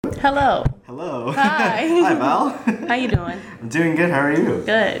Hello. Hello. Hi. Hi, Val. How you doing? I'm doing good. How are you?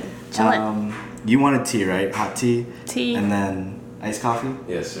 Good. Chilling. You wanted tea, right? Hot tea. Tea. And then iced coffee.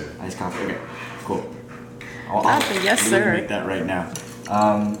 Yes, sir. Iced coffee. Okay. Cool. I'll Yes, sir. make that right now.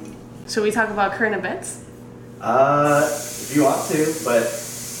 Should we talk about current events? If you want to, but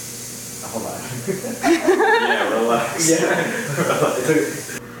hold on. Yeah, relax.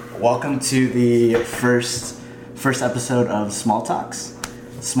 Welcome to the first episode of Small Talks.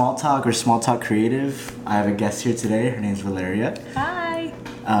 Small Talk or Small Talk Creative. I have a guest here today. Her name's Valeria. Hi.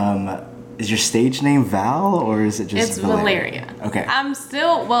 Is your stage name Val or is it just It's Valeria. Okay. I'm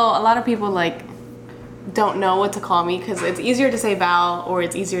still, well, a lot of people don't know what to call me because it's easier to say Val or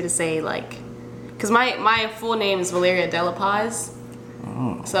it's easier to say because my full name is Valeria De La Paz.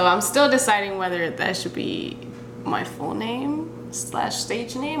 Oh. So I'm still deciding whether that should be my full name /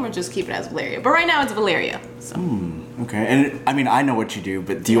 stage name or just keep it as Valeria. But right now it's Valeria. So. Okay. And I mean, I know what you do,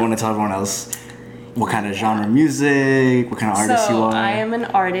 but do you want to tell everyone else what kind of genre of music, what kind of artist you are? I am an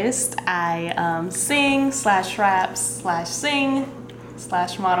artist. I sing / rap / sing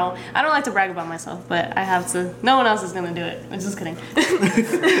 / model. I don't like to brag about myself, but I have to. No one else is gonna do it. I'm just kidding.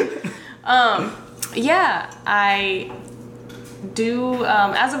 Yeah, I do.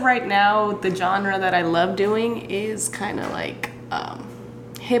 As of right now, the genre that I love doing is kind of like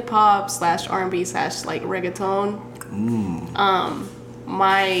hip hop / R&B / reggaeton.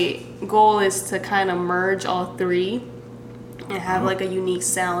 My goal is to kind of merge all three and have a unique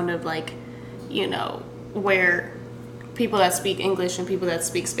sound of where people that speak English and people that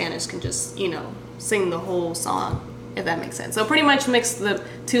speak Spanish can just sing the whole song, if that makes sense. So pretty much mix the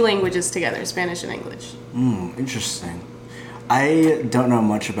two languages together, Spanish and English. Interesting. I don't know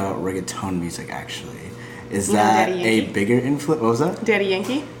much about reggaeton music actually. Is You know that Daddy a Yankee? bigger influence? What was that? Daddy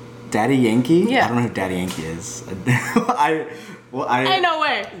Yankee? Daddy Yankee? Yeah. I don't know who Daddy Yankee is. I Ain't no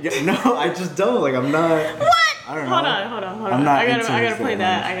way. Yeah, no, I just don't. I'm not. What? I don't know. Hold on. I'm not I into gotta music play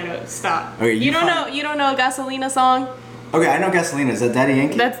that that. much. I gotta stop. Okay, you don't find- know. You don't know a Gasolina song? Okay, I know Gasolina. Is that Daddy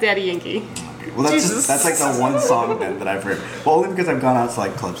Yankee? That's Daddy Yankee. Well, that's Jesus. that's the one song that I've heard. Well, only because I've gone out to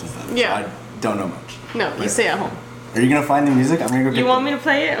clubs and stuff. Yeah. So I don't know much. No, you But- stay at home. Are you gonna find the music? I'm gonna go get You want me to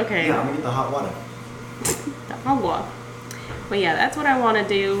play it? Okay. Yeah, I'm gonna get the hot water. Agua. But yeah, that's what I want to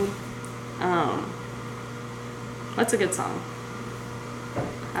do. What's a good song?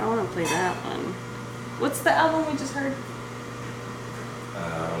 I don't want to play that one. What's the album we just heard?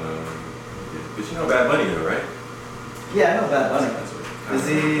 But you know Bad Bunny though, right? Yeah, I know Bad Bunny. That's what-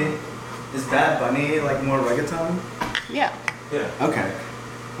 Is Bad Bunny more reggaeton? Yeah. Yeah. Okay.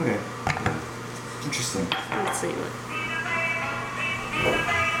 Interesting. Let's see.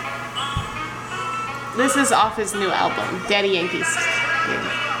 This is off his new album, Daddy Yankee's.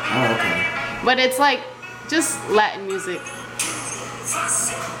 Oh, okay. But it's just Latin music.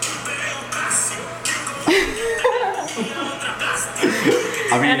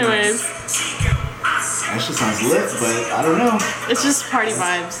 I mean, Anyways, that shit sounds lit, but I don't know. it's just party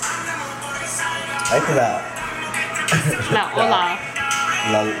vibes. I like that. La hola.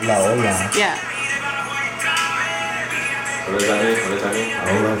 La hola. Yeah, What does that mean?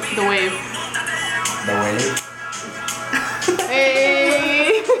 the wave. The wave.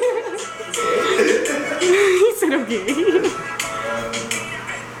 Hey. He said okay.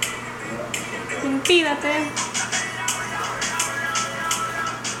 Impídate.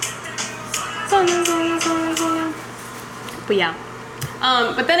 But yeah.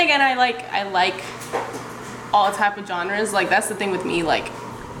 But then again, I like all type of genres. That's the thing with me.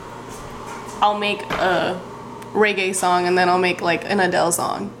 I'll make a reggae song and then I'll make an Adele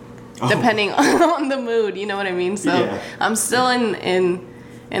song, depending on the mood. You know what I mean? So Yeah. I'm still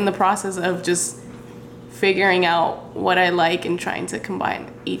in the process of just figuring out what I like and trying to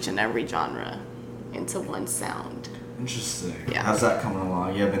combine each and every genre into one sound. Interesting. Yeah. How's that coming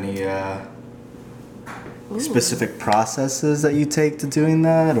along? You have any specific processes that you take to doing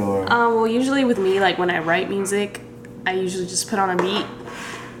that, or? Well, usually with me, when I write music, I usually just put on a beat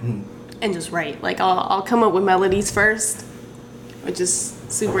and just write. I'll come up with melodies first, which is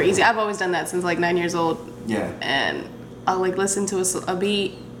super easy. I've always done that since 9 years old. Yeah. And I'll listen to a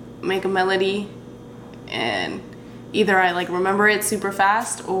beat, make a melody, and either I remember it super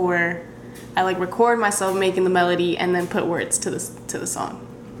fast or I record myself making the melody and then put words to the song.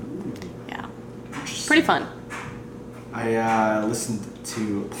 Yeah. Pretty fun. I listened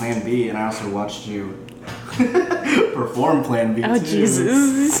to Plan B, and I also watched you perform Plan B. Oh, too.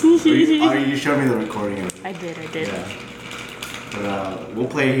 Jesus. You showed me the recording of it. I did. Yeah. But we'll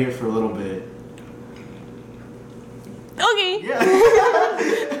play here for a little bit. Okay. Yeah.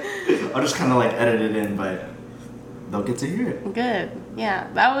 I'll just kind of edit it in, but they'll get to hear it. Good. Yeah,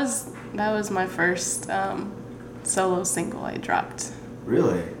 that was my first solo single I dropped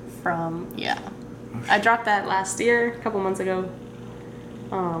Really? from, yeah. I dropped that last year, a couple months ago.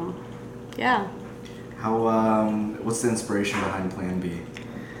 Yeah. How, what's the inspiration behind Plan B?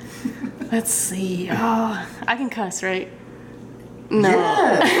 Let's see. Oh, I can cuss, right? No.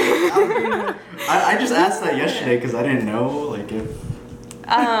 Yeah. I just asked that yesterday because I didn't know, like, if...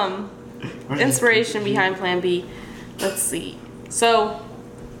 Inspiration behind Plan B. Let's see. So,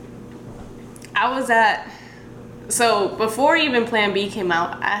 before even Plan B came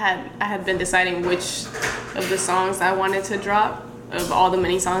out, I had been deciding which of the songs I wanted to drop, of all the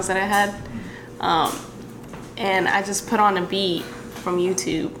many songs that I had. And I just put on a beat from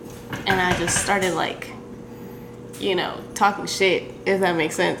YouTube, and I just started, like, you know, talking shit, if that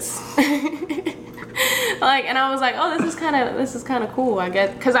makes sense. Like, and I was like, oh, this is kind of cool, I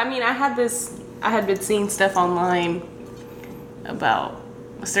guess, because I mean, I had been seeing stuff online about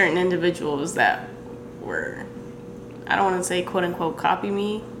certain individuals that were, I don't want to say quote unquote copy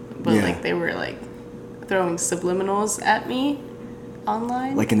me, but like they were like throwing subliminals at me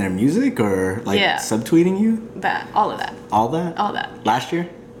online. Like in their music or like subtweeting you? All of that. All that? All that. Last year?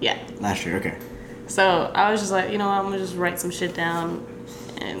 Yeah. Last year, okay. So I was just like, you know, I'm gonna just write some shit down,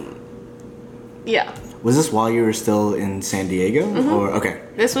 and yeah. Was this while you were still in San Diego? Mm-hmm. Or okay.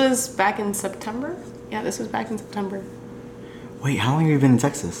 This was back in September. Yeah, this was back in September. Wait, how long have you been in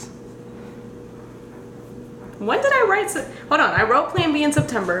Texas? When did I write? Hold on, I wrote Plan B in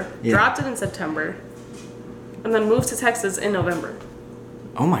September, dropped it in September, and then moved to Texas in November.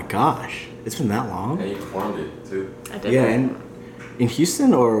 Oh my gosh, it's been that long? And you performed it too. I did. Yeah, and in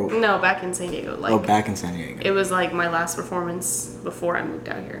Houston or? No, back in San Diego. Like, back in San Diego. It was like my last performance before I moved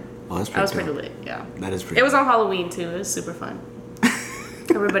out here. Oh, that's pretty That was cool. pretty lit, yeah. That is pretty It was on Halloween too. It was super fun.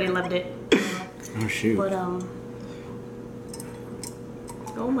 Everybody loved it. Oh shoot. But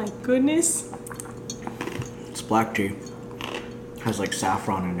oh my goodness. It's black tea. Has like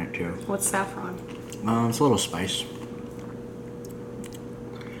saffron in it too. What's saffron? It's a little spice.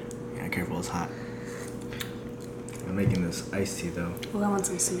 Yeah, careful, it's hot. I'm making this iced tea though. Well, I want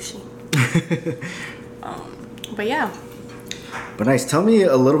some sushi. But yeah. But nice. Tell me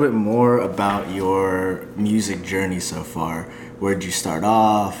a little bit more about your music journey so far. Where did you start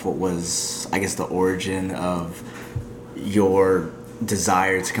off? What was, I guess, the origin of your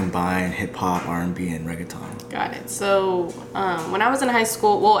desire to combine hip hop, R&B, and reggaeton? Got it. So when I was in high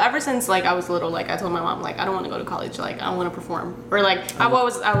school, well, ever since like I was little, like I told my mom, like I don't want to go to college, like I want to perform, or like I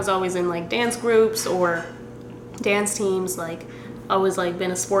was always in like dance groups or dance teams, like I was like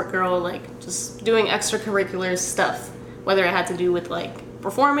been a sport girl, like just doing extracurricular stuff, whether it had to do with like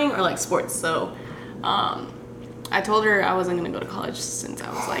performing or like sports. So I told her I wasn't gonna go to college since I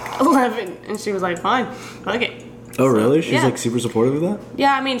was like 11, and she was like, fine, okay. Oh, really? She's like super supportive of that?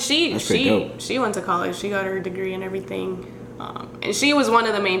 Yeah, I mean, she dope. went to college. She got her degree and everything. And she was one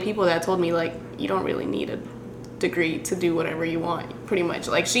of the main people that told me, like, you don't really need a degree to do whatever you want, pretty much.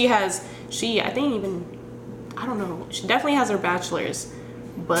 Like, I think even, I don't know, she definitely has her bachelor's,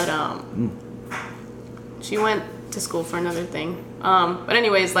 but she went to school for another thing. But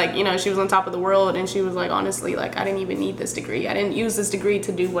anyways, like, you know, she was on top of the world, and she was like, honestly, like, I didn't even need this degree. I didn't use this degree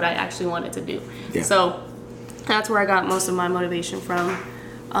to do what I actually wanted to do. Yeah. So that's where I got most of my motivation from.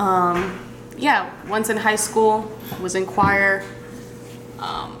 Once in high school, was in choir.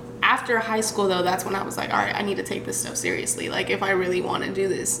 After high school, though, that's when I was like, all right, I need to take this stuff seriously. Like, if I really want to do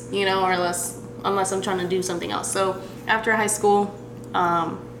this, you know, or unless I'm trying to do something else. So after high school,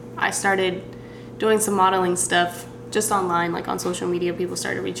 I started doing some modeling stuff just online, like on social media. People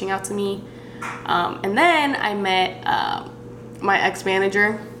started reaching out to me. And then I met my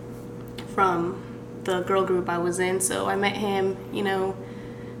ex-manager from the girl group I was in. So I met him, you know,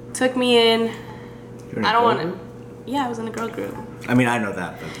 took me in. Yeah, I was in a girl group. I mean, I know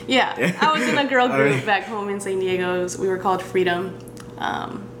that. But... Yeah, I was in a girl group back home in San Diego. We were called Freedom.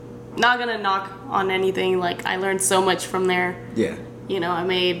 Not gonna knock on anything. Like, I learned so much from there. Yeah. You know, I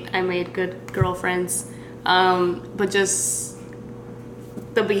made good girlfriends. But just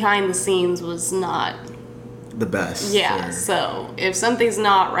the behind the scenes was not the best. Yeah. So if something's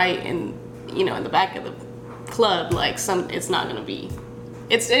not right in the back of the club, like it's not gonna be.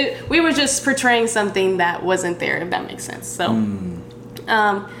 We were just portraying something that wasn't there, if that makes sense. So,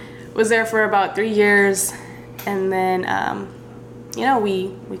 was there for about 3 years, and then,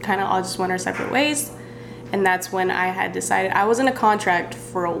 we kind of all just went our separate ways, and that's when I had decided I was in a contract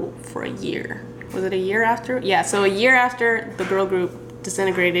for a year. Was it a year after? Yeah. So a year after the girl group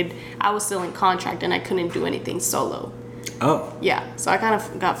disintegrated, I was still in contract, and I couldn't do anything solo. Oh. Yeah. So I kind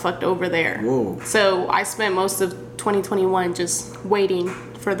of got fucked over there. Whoa. So I spent most of 2021 just waiting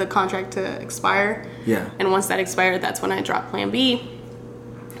for the contract to expire. Yeah. And once that expired, that's when I dropped Plan B.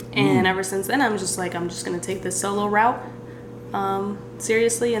 And ever since then, I'm just going to take this solo route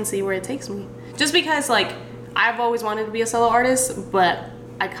seriously and see where it takes me. Just because, like, I've always wanted to be a solo artist, but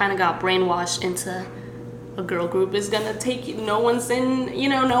I kind of got brainwashed into a girl group is going to take you. No one's in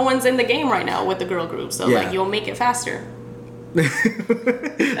the game right now with the girl group. So, like, you'll make it faster.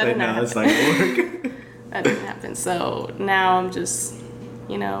 That didn't happen. It's not gonna work. That didn't happen. So now I'm just,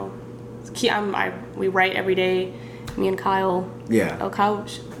 we write every day. Me and Kyle. Yeah. Oh, Kyle.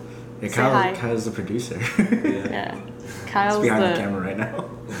 Yeah, Kyle's the producer. Yeah. Kyle's He's behind the camera right now.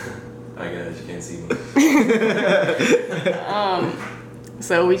 I guess you can't see me.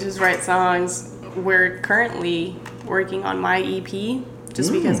 So we just write songs. We're currently working on my EP.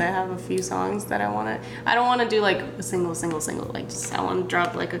 Just because I have a few songs that I don't want to do like a single. Like, just I want to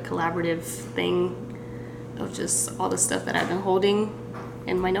drop like a collaborative thing of just all the stuff that I've been holding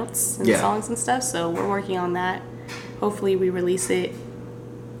in my notes and songs and stuff. So we're working on that. Hopefully we release it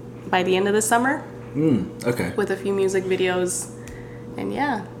by the end of the summer. Okay. With a few music videos, and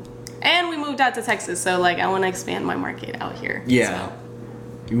yeah. And we moved out to Texas, so like I want to expand my market out here. Yeah. So.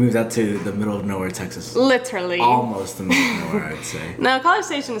 You moved out to the middle of nowhere, Texas. Literally. Almost the middle of nowhere, I'd say. No, College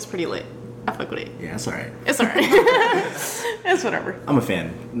Station is pretty lit. I fuck with it. Yeah, it's alright. It's alright. It's whatever. I'm a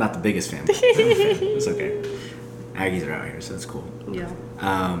fan. Not the biggest fan, but I'm a fan. It's okay. Aggies are out here, so it's cool. Yeah.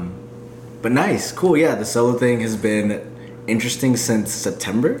 But nice. Cool, yeah. The solo thing has been interesting since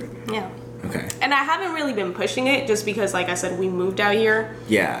September. Yeah. Okay. And I haven't really been pushing it just because, like I said, we moved out here.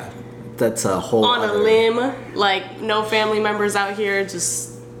 Yeah. That's a whole on a limb. Like, no family members out here, just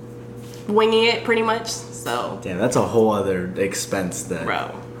winging it pretty much. So. Damn, that's a whole other expense that.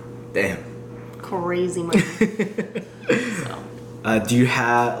 Bro. Damn. Crazy money. So. Do you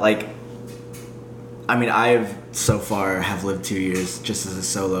have, like, I mean, I've so far have lived 2 years just as a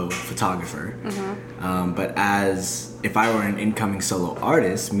solo photographer. But if I were an incoming solo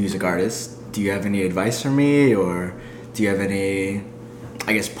artist, music artist, do you have any advice for me, or do you have any,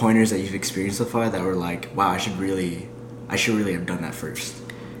 I guess, pointers that you've experienced so far that were like, wow, I should really have done that first?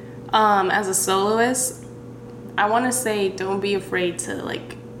 As a soloist, I want to say don't be afraid to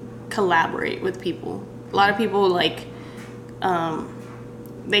like collaborate with people. A lot of people like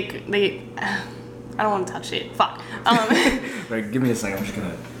they I don't want to touch it. Fuck. Right, give me a second. I'm just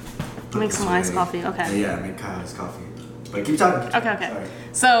gonna make some iced coffee. Okay. Yeah, make Kyle's coffee. But keep talking. Okay. Sorry.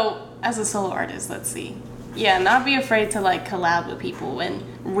 So as a solo artist, let's see. Yeah, not be afraid to like collab with people and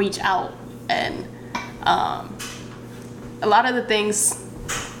reach out. And a lot of the things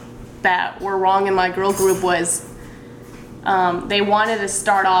that were wrong in my girl group was they wanted to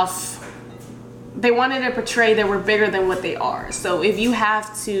start off. They wanted to portray they were bigger than what they are. So if you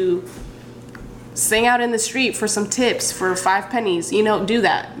have to sing out in the street for some tips for 5 pennies, do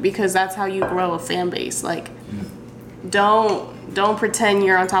that, because that's how you grow a fan base. Like, don't pretend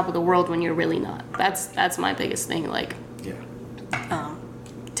you're on top of the world when you're really not. That's my biggest thing. Like,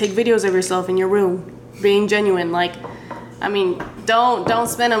 take videos of yourself in your room, being genuine. Like, I mean, don't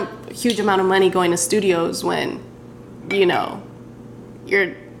spend a huge amount of money going to studios when, you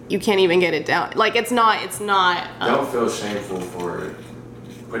can't even get it down. Like, it's not. Don't feel shameful for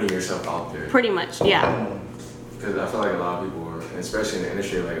putting yourself out there. Pretty much, yeah. Because I feel like a lot of people, especially in the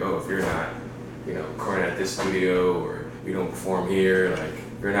industry, are like, oh, if you're not, recording at this studio, or you don't perform here, like,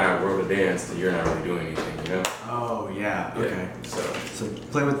 if you're not at World of Dance, then you're not really doing anything, Oh, yeah. Okay. So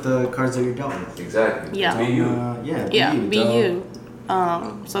play with the cards that you're dealt with. Exactly. Yeah. Be you. Be you.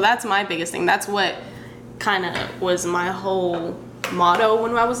 So that's my biggest thing. That's what kind of was my whole motto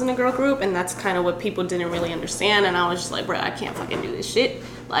when I was in a girl group, and that's kind of what people didn't really understand. And I was just like, bro, I can't fucking do this shit.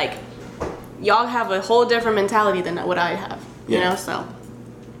 Like, y'all have a whole different mentality than what I have, so.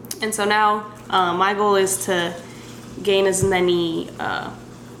 And so now my goal is to gain as many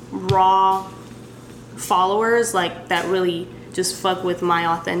raw followers, like, that really just fuck with my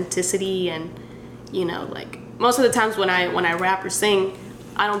authenticity. And like, most of the times when I rap or sing,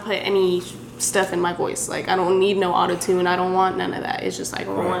 I don't put any stuff in my voice. Like, I don't need no auto-tune. I don't want none of that. It's just like,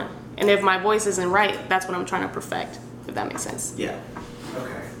 I want. And if my voice isn't right, that's what I'm trying to perfect, if that makes sense. Yeah.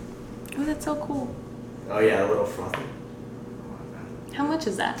 Okay. Oh, that's so cool. Oh yeah, a little frothy. How much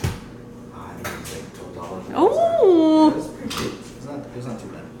is that? I think it was like $12. Oh. It was pretty cheap. It was not too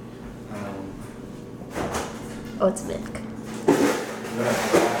bad. Oh, it's milk. You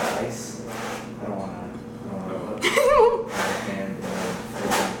want ice? I don't want to hand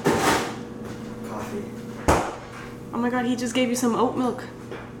coffee. Oh my god, he just gave you some oat milk.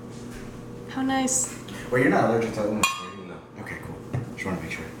 How nice. Well, you're not allergic to oat milk. No. Okay, cool. Just want to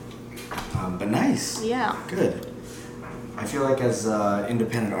make sure. But nice. Yeah. Good. I feel like as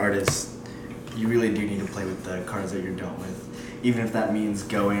independent artists, you really do need to play with the cards that you're dealt with, even if that means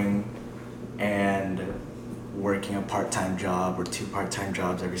going and working a part-time job or 2 part-time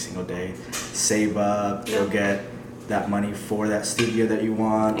jobs every single day. Save up, go get that money for that studio that you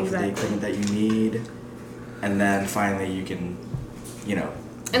want, for the equipment that you need, and then finally you can, you know.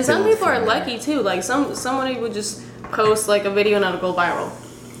 And some people are lucky too. Like somebody would just post like a video and it'll go viral.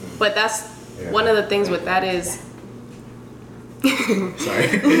 But that's one of the things with that is.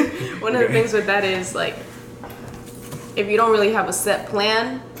 Sorry. One of the things with that is like, if you don't really have a set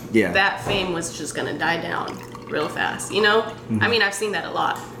plan, that fame was just gonna die down real fast. You know, I mean, I've seen that a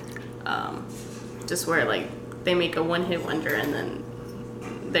lot. Just where like they make a one-hit wonder and then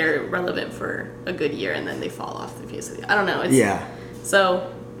they're relevant for a good year and then they fall off the face of the. I don't know.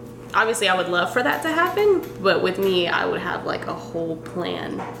 So obviously, I would love for that to happen, but with me, I would have like a whole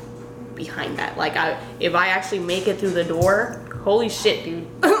plan behind that. Like, if I actually make it through the door, holy shit, dude!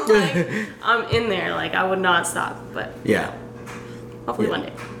 Like, I'm in there. Like, I would not stop. But hopefully one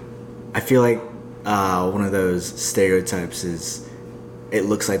day. I feel like one of those stereotypes is it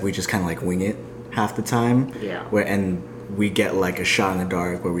looks like we just kind of like wing it half the time. Yeah. And we get like a shot in the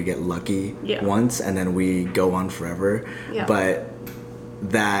dark where we get lucky once and then we go on forever. Yeah. But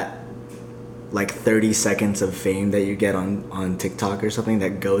that like 30 seconds of fame that you get on TikTok or something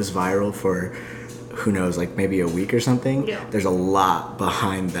that goes viral for who knows, like maybe a week or something. Yeah. There's a lot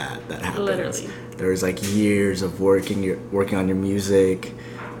behind that happens. Literally. There's like years of working on your music,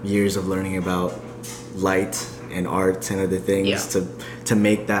 years of learning about light and art and other things to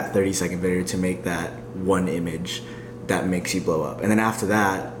make that 30-second video, to make that one image that makes you blow up. And then after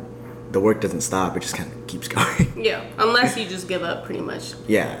that, the work doesn't stop, it just kind of keeps going. Yeah, unless you just give up pretty much.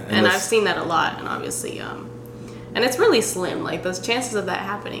 Yeah. And I've seen that a lot, and obviously, and it's really slim. Like, those chances of that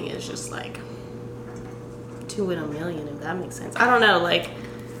happening is just like 2 in a million, if that makes sense. I don't know, like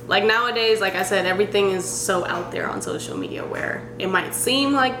nowadays, like I said, everything is so out there on social media where it might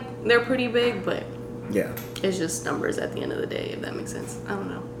seem like they're pretty big, but it's just numbers at the end of the day, if that makes sense. I don't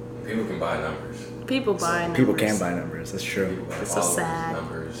know. People can buy numbers. People buy numbers. People can buy numbers. That's true. It's so sad.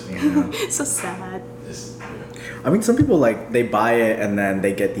 Numbers. It's so sad. I mean, some people like they buy it and then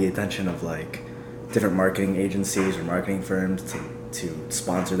they get the attention of like different marketing agencies or marketing firms to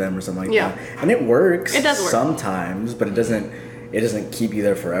sponsor them or something like that. And it works. It does work sometimes, but it doesn't keep you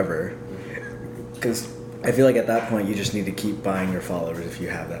there forever. Because I feel like at that point you just need to keep buying your followers if you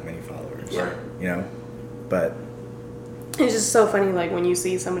have that many followers. Right. You know, but. It's just so funny, like, when you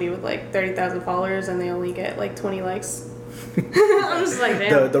see somebody with, like, 30,000 followers and they only get, like, 20 likes. I'm just like,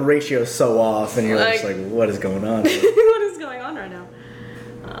 damn. The ratio is so off, and you're just like, what is going on? What is going on right now?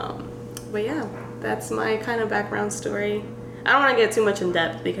 But, yeah, that's my kind of background story. I don't want to get too much in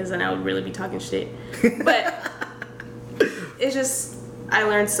depth because then I would really be talking shit. But it's just, I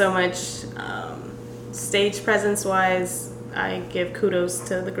learned so much. Stage presence-wise, I give kudos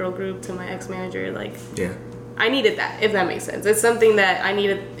to the girl group, to my ex-manager, like... Yeah. I needed that, if that makes sense. It's something that I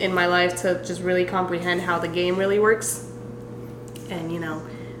needed in my life to just really comprehend how the game really works. And, you know,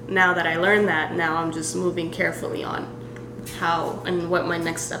 now that I learned that, now I'm just moving carefully on how and what my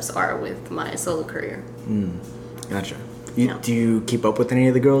next steps are with my solo career. Gotcha. Do you keep up with any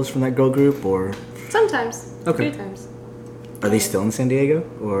of the girls from that girl group, or? Sometimes. Okay. A few times. Are they still in San Diego,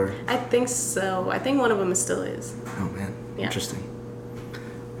 or? I think so. I think one of them still is. Oh, man. Yeah. Interesting.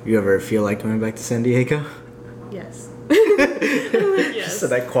 You ever feel like going back to San Diego? Yes. Yes. So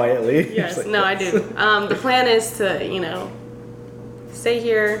that quietly. Yes. Like, no, I do. The plan is to, you know, stay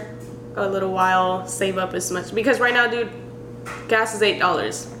here a little while, save up as much, because right now, dude, gas is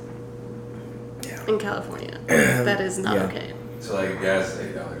 $8 in California. That is not okay. So like gas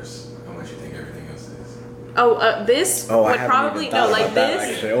is $8. How much you think everything else is? This would probably like this.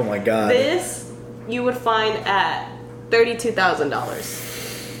 Actually. Oh my god. This you would find at $32,000.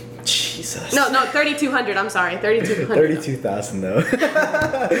 Jesus. No, $3,200. I'm sorry, $3,200. 32,000 though.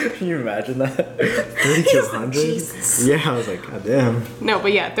 Can you imagine that? 3,200. Jesus. Yeah, I was like, god damn. No,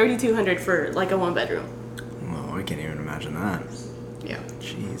 but yeah, $3,200 for like a 1-bedroom. Oh, I can't even imagine that. Yeah.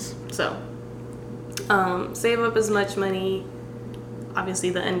 Jeez. So, save up as much money.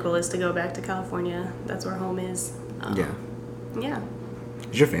 Obviously, the end goal is to go back to California. That's where home is. Yeah.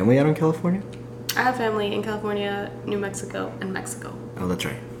 Is your family out in California? I have family in California, New Mexico, and Mexico. Oh, that's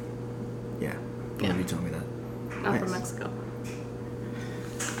right. Yeah. Yeah. You told me that. I'm from Mexico.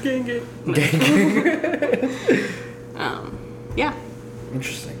 Gang. Yeah.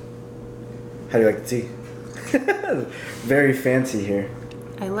 Interesting. How do you like the tea? Very fancy here.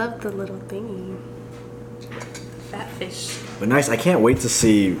 I love the little thingy. Fat fish. But nice. I can't wait to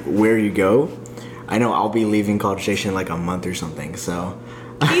see where you go. I know I'll be leaving College Station in like a month or something, so.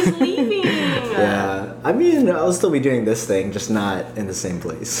 He's leaving. Yeah, I mean, I'll still be doing this thing, just not in the same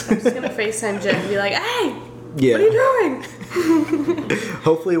place. I'm just gonna FaceTime Jet and be like, hey, Yeah. what are you doing?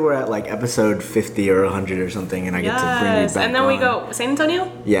 Hopefully we're at like episode 50 or 100 or something, and I get to bring you back. And then we on. go San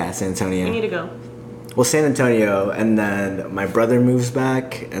Antonio. Yeah, San Antonio. We need to go. Well, San Antonio, and then my brother moves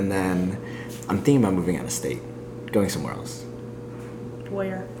back, and then I'm thinking about moving out of state, going somewhere else.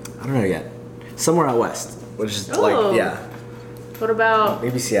 Where? I don't know yet. Somewhere out west, which is Oh. like, yeah, What about?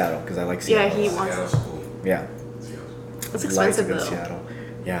 maybe Seattle, because I like Yeah, Seattle. he wants. Seattle's cool. Yeah. It's I'd like expensive to go to though. Seattle.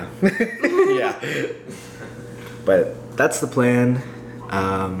 Yeah. Yeah. But that's the plan.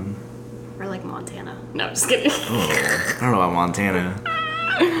 Or like Montana. No, I'm just kidding. I don't know about Montana.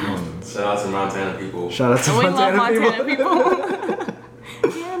 Shout out to Montana people. Shout out to We love Montana, Montana people.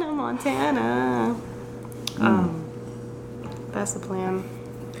 Montana, Montana. That's the plan.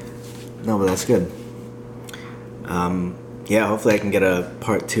 No, but that's good. Yeah, hopefully I can get a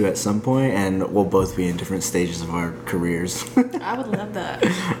part 2 at some point, and we'll both be in different stages of our careers. I would love that.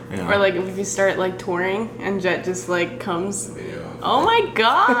 Yeah. Or like if you start like touring and Jet just like comes. Video. Oh my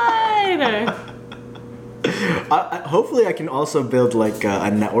god! Hopefully I can also build like a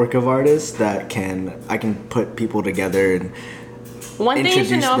network of artists that I can put people together and One thing you should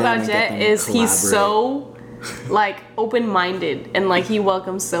Introduce know them about and get Jet them is he's collaborate. so like open-minded and like he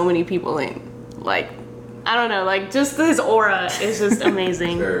welcomes so many people in. Like I don't know, like just his aura is just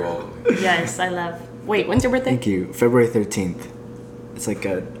amazing. Very welcoming. Yes, I love. Wait, when's your birthday? thank you. February 13th. It's like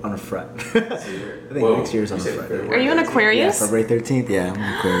on a fret. I think next year's on a fret. Are you an Yeah, Aquarius? February 13th. Yeah, I'm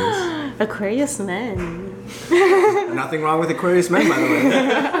an Aquarius. Aquarius men. Nothing wrong with Aquarius men, by the way.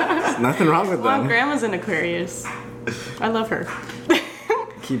 There's nothing wrong with My them. grandma's an Aquarius. I love her.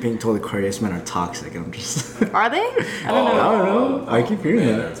 Keep being told Aquarius men are toxic, and I'm just. Are they? I don't know. I don't know. I keep hearing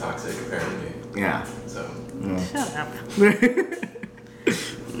Men that. are toxic apparently. Yeah. So Shut up.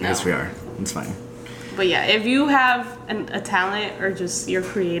 Yes, we are. It's fine. But yeah, if you have a talent or just you're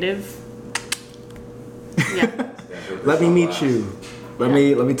creative, yeah. Let me meet you. Let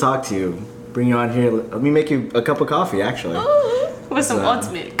me talk to you. Bring you on here. Let me make you a cup of coffee, actually. With some So-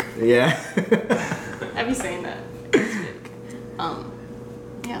 oat milk. Yeah. I be saying that. Oat milk.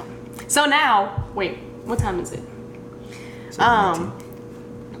 Yeah. So now, wait, what time is it?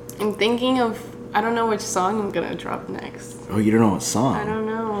 I'm thinking of. I don't know which song I'm gonna drop next. Oh, you don't know what song? I don't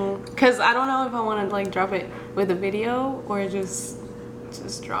know, cause I don't know if I want to like drop it with a video or just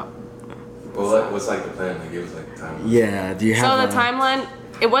drop. well, what's like the plan? Like give us like the time. Yeah. Do you have? So the timeline,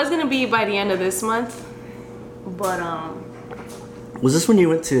 it was gonna be by the end of this month, but Was this when you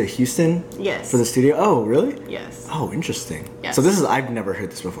went to Houston yes. for the studio? Oh, really? Yes. Oh, interesting. Yes. So I've never heard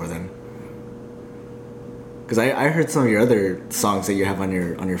this before then. Because I heard some of your other songs that you have on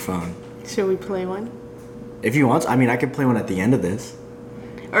your phone. Should we play one? If you want, I mean, I could play one at the end of this.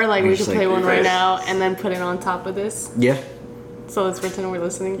 Or like we Just could like play one right replace. now and then put it on top of this. Yeah. So let's pretend we're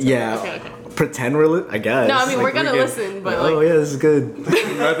listening to Yeah. it. Okay. Pretend I guess. No, I mean, Like, we're gonna we can- listen, but, oh like- yeah, this is good.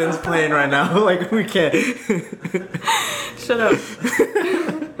 Nothing's playing right now. Like we can't. Shut up.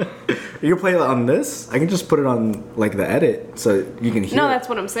 You can play it on this. I can just put it on like the edit so you can hear. No, it. that's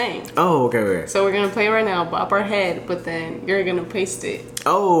what I'm saying. Oh, okay. So we're gonna play right now, bop our head, but then you're gonna paste it.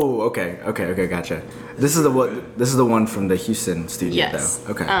 Oh, okay, gotcha. This is the one from the Houston studio, Yes.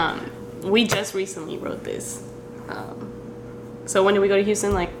 though. Okay. We just recently wrote this. So when did we go to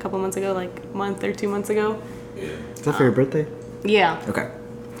Houston? Like a couple months ago, like a month or 2 months ago. Yeah. Is that for your birthday? Yeah. Okay.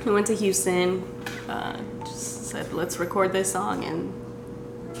 We went to Houston. Just said let's record this song and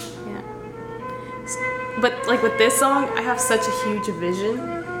yeah. But like with this song, I have such a huge vision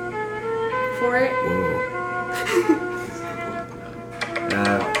for it. Whoa.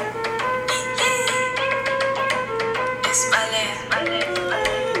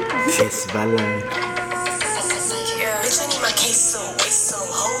 Kiss ballet. Bitch, I need my queso, queso,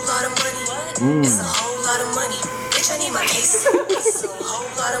 whole lot of money. It's a whole lot of money. Bitch, I need my queso, queso,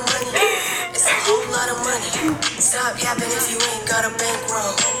 whole lot of money. It's a whole lot of money. Stop yapping if you ain't got a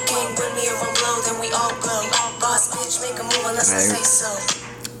bankroll. Gang with me if I'm low, then we all go. Boss bitch, make a move unless I say so.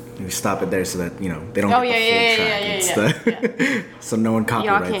 We stop it there so that they don't Oh, get the yeah, full yeah, track. yeah, It's yeah, the so no one Y'all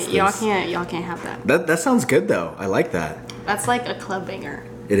copyrights can't this. have that. That sounds good though. I like that. That's like a club banger.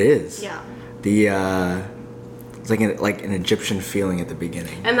 It is. Yeah. The it's like an Egyptian feeling at the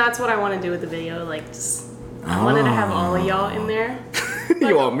beginning. And that's what I want to do with the video. Like, just I wanted to have all of y'all in there.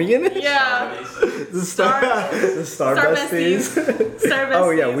 You want me in it? Yeah. The Star Besties. Star besties. Oh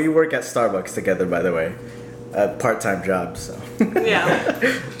yeah, we work at Starbucks together, by the way. Part-time job, so. Yeah.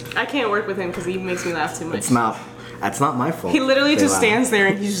 I can't work with him because he makes me laugh too much. That's not my fault. He literally They just laugh. stands there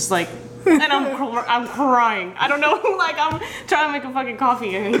and he's just like, And I'm crying. I don't know, like I'm trying to make a fucking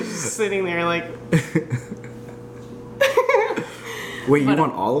coffee and he's just sitting there like. Wait, you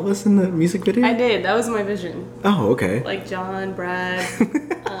want all of us in the music video? I did. That was my vision. Oh, okay. Like John, Brad,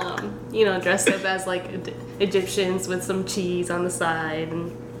 dressed up as like Egyptians with some cheese on the side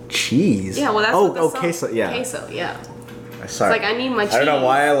and. Cheese? Yeah, well that's what the song, queso, yeah. Queso, yeah. Sorry. It's like I need my cheese. I don't know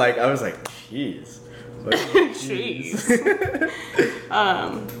why I was like cheese. Cheese.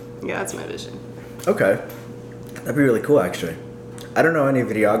 Yeah, that's my vision. Okay. That'd be really cool, actually. I don't know any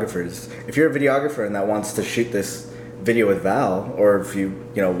videographers. If you're a videographer and that wants to shoot this video with Val, or if you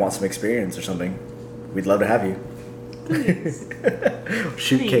want some experience or something, we'd love to have you. Please.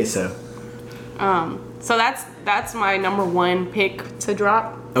 Shoot Please. queso. So that's my number one pick to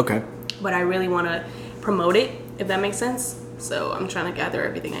drop. Okay. But I really want to promote it, if that makes sense. So I'm trying to gather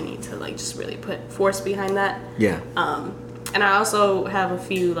everything I need to like just really put force behind that. Yeah. And I also have a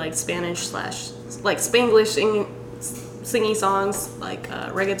few like Spanish / like Spanglish singing songs, like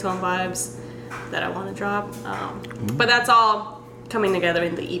reggaeton vibes that I want to drop. But that's all coming together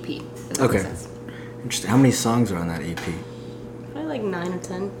in the EP. If that makes sense. Interesting. How many songs are on that EP? Probably like 9 or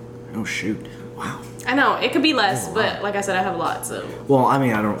 10. Oh shoot! Wow. I know it could be less, but like I said, I have a lot. So. Well, I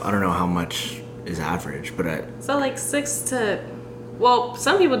mean, I don't know how much is average, but So like 6 to, well,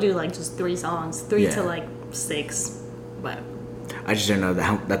 some people do like just 3 songs, 3 to like 6, but. I just didn't know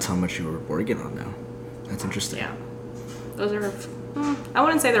that's how much you were working on now. That's interesting. Yeah, those are. I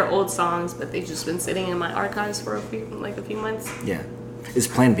wouldn't say they're old songs, but they've just been sitting in my archives for a few months. Yeah. Is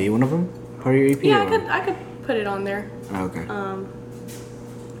Plan B one of them? Part of your EP? Yeah, I could put it on there. Oh, okay.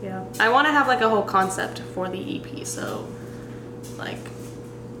 Yeah, I want to have like a whole concept for the EP. So, like,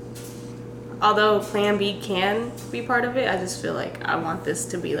 although Plan B can be part of it, I just feel like I want this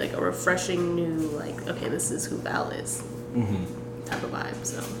to be like a refreshing new, like, okay, this is who Val is, type of vibe.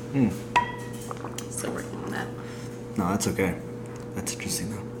 So, still working on that. No, that's okay. That's interesting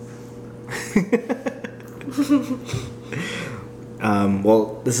though.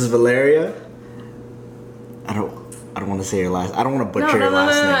 Well, this is Valeria. I don't want to say your last. I don't want to butcher your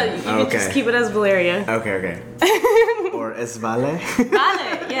last name. You can just keep it as Valeria. Okay. Or es Vale.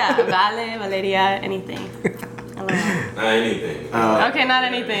 Vale, yeah, Vale, Valeria, anything. I love it. Not anything. Okay, not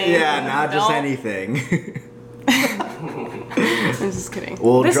anything. Yeah, not just anything. I'm just kidding.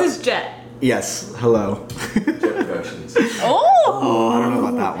 Well, this is Jet. Yes. Hello. Jet Productions. Oh, I don't know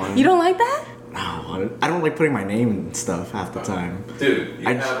about that one. You don't like that? No, I don't like putting my name and stuff half the time. Dude, you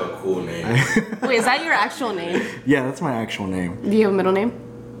have a cool name. Wait, is that your actual name? Yeah, that's my actual name. Do you have a middle name?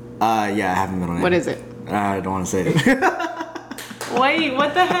 Yeah, I have a middle name. What is it? I don't want to say it. Wait,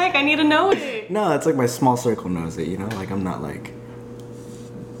 what the heck? I need to know it. No, that's like my small circle knows it, Like, I'm not like...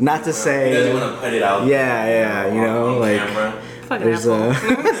 Not to say... He doesn't want to put it out. Yeah, on like... camera. Fucking There's asshole.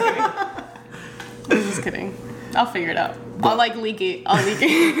 I'm just kidding. I'll figure it out. I'll like leak it.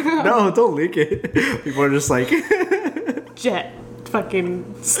 No, don't leak it. People are just like... Jet.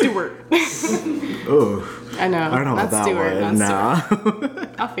 Fucking Stewart. Oh. I know. I don't know about that Stewart, one. not No. Stewart.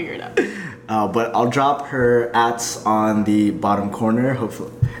 I'll figure it out. But I'll drop her ats on the bottom corner.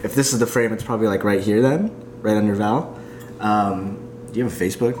 Hopefully, if this is the frame, it's probably like right here then, right under Val. Do you have a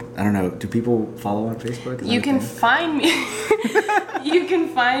Facebook? I don't know. Do people follow on Facebook? You can find me. You can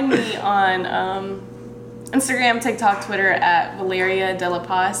find me on Instagram, TikTok, Twitter at Valeria De La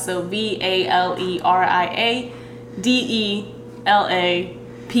Paz. So ValeriaDelapaz.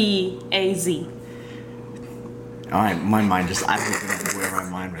 All right, my mind just, I don't even know where my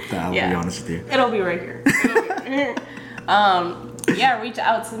mind went. I'll be honest with you. It'll be right here. Yeah, reach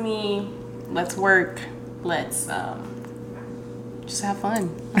out to me. Let's work. Let's just have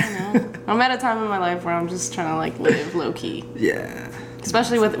fun. I don't know. I'm at a time in my life where I'm just trying to like live low key. Yeah.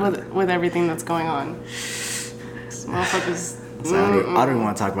 Especially with everything that's going on. This motherfuckers. So I don't even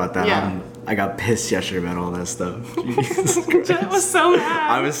want to talk about that. Yeah. I got pissed yesterday about all that stuff. Jesus Christ. Jet was so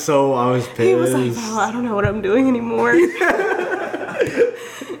mad. I was pissed. He was like, oh, I don't know what I'm doing anymore.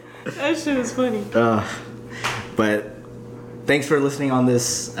 That shit was funny. But thanks for listening on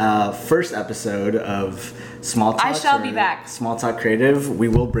this first episode of Small Talk. I shall be back. Small Talk Creative. We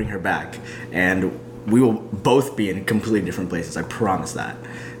will bring her back. And we will both be in completely different places. I promise that.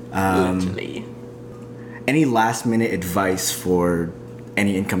 Literally. Any last minute advice for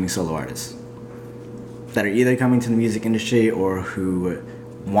any incoming solo artists that are either coming to the music industry or who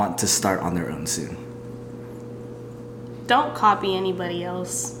want to start on their own soon? Don't copy anybody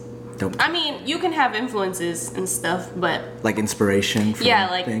else. I mean, you can have influences and stuff, but like inspiration from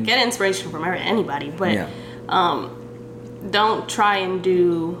things? Get inspiration from anybody, but yeah. Don't try and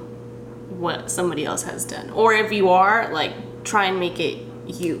do what somebody else has done. Or if you are, like, try and make it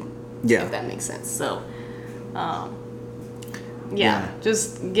you. Yeah. If that makes sense. So,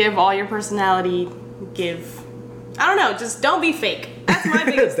 just give all your personality. I don't know, just don't be fake. That's my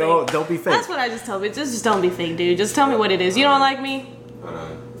biggest thing. Don't be fake. That's what I just tell people. Just don't be fake, dude. Just tell me what it is. You don't like me? Hold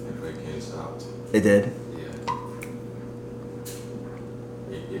on, if I can't stop. It did? Yeah.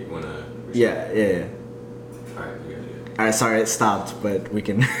 You wanna? Yeah. Alright, you gotta do it. Alright, sorry, it stopped, but we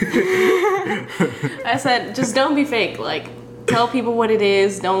can. I said, just don't be fake. Like, tell people what it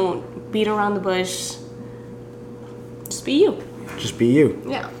is. Don't beat around the bush. Just be you. Just be you.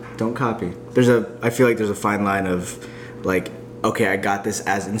 Yeah. Don't copy. I feel like there's a fine line of like, okay, I got this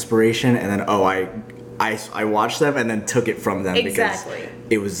as inspiration, and then I watched them and then took it from them Exactly. because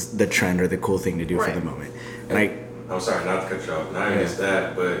it was the trend or the cool thing to do for Right. the moment. And I'm sorry, not to cut you off. Not even just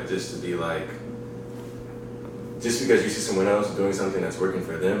that, but just to be like, just because you see someone else doing something that's working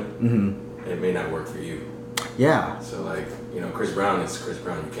for them, it may not work for you. yeah, So like, Chris Brown is Chris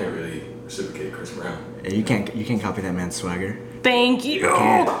Brown. You can't really reciprocate Chris Brown. you can't copy that man's swagger. Thank you.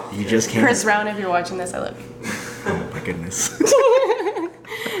 You just can't. Chris Brown, if you're watching this, I love you. Oh my goodness.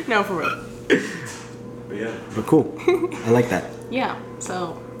 No, for real. But yeah. But cool. I like that. Yeah,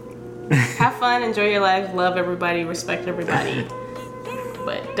 so have fun, enjoy your life, love everybody, respect everybody,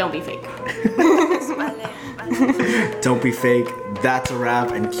 but don't be fake. Don't be fake. That's a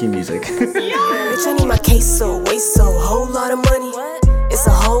wrap, and cue music. Bitch, I need my queso, queso, whole lot of money. It's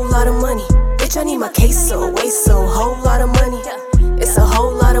a whole lot of money. Bitch, I need my queso, queso, whole lot of money. It's a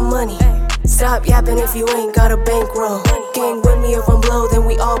whole lot of money. Stop yapping if you ain't got a bankroll. Gang with me if I'm blow, then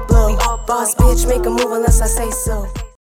we all blow. Boss bitch, make a move unless I say so.